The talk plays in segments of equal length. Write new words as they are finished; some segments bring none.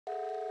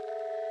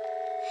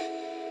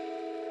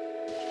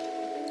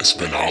It's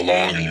been how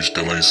long and you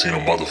still ain't seen a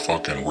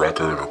motherfucking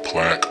record or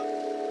plaque?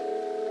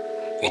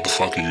 What the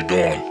fuck are you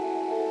doing?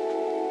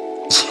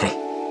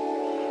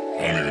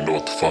 I don't even know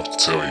what the fuck to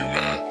tell you,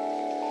 man.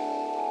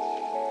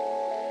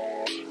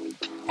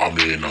 I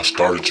mean, I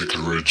started your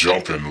career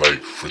jumping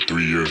like for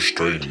 3 years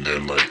straight, and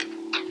then like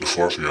the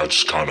 4th year I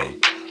just kinda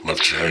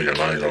left you hanging,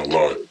 I ain't gonna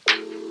lie.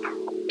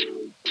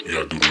 You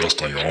gotta do the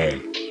rest on your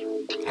own.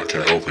 I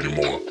can't help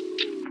anymore.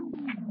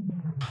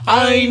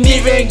 I ain't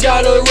even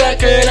got a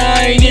record,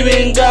 I ain't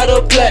even got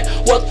a plaque.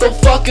 What the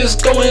fuck is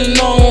going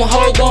on?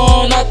 Hold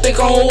on, I think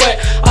I'm wet.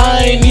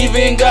 I ain't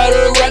even got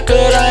a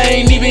record, I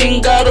ain't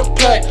even got a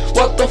plaque.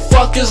 What the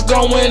fuck is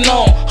going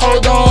on?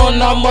 Hold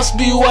on, I must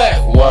be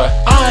wet. What?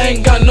 I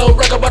ain't got no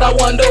record, but I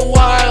wonder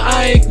why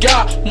I ain't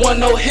got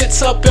one. No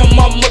hits up in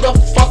my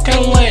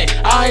motherfucking lane.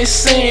 I ain't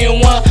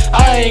seen one.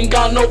 I ain't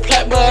got no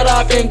plaque, but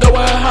I've been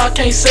going high,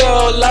 can't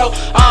sell out.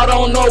 I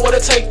don't know what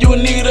it take, you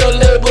need a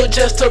label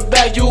just to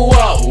back you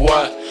up.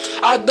 What?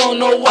 I don't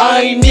know why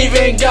I ain't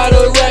even got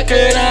a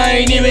record, I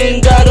ain't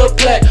even got a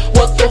plaque.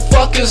 What the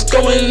fuck is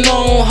going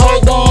on?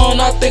 Hold on,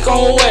 I think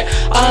I'm wet.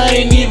 I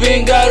ain't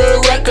even got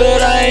a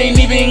record, I ain't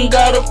even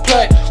got a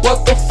plaque.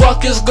 What the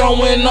fuck is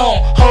going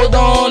on? Hold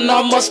on,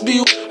 I must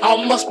be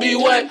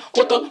wet.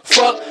 What the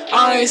fuck?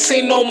 I ain't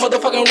seen no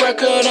motherfucking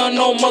record or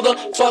no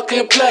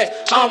motherfucking plaque.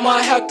 I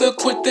might have to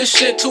quit this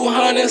shit.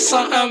 200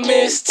 something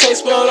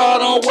mistakes, but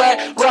all them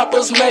whack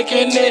rappers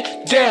making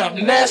it.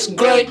 Damn, that's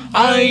great.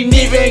 I ain't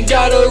even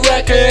got a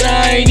record,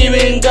 I ain't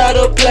even got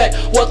a plaque.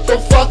 What the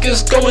fuck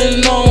is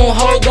going on?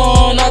 Hold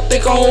on, I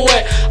think I'm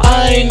wet.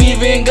 I ain't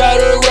even got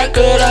a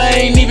record, I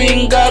ain't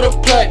even got a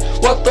plaque.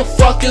 What the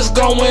fuck is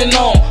going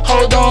on?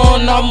 Hold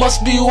on, I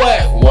must be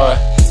wet. What?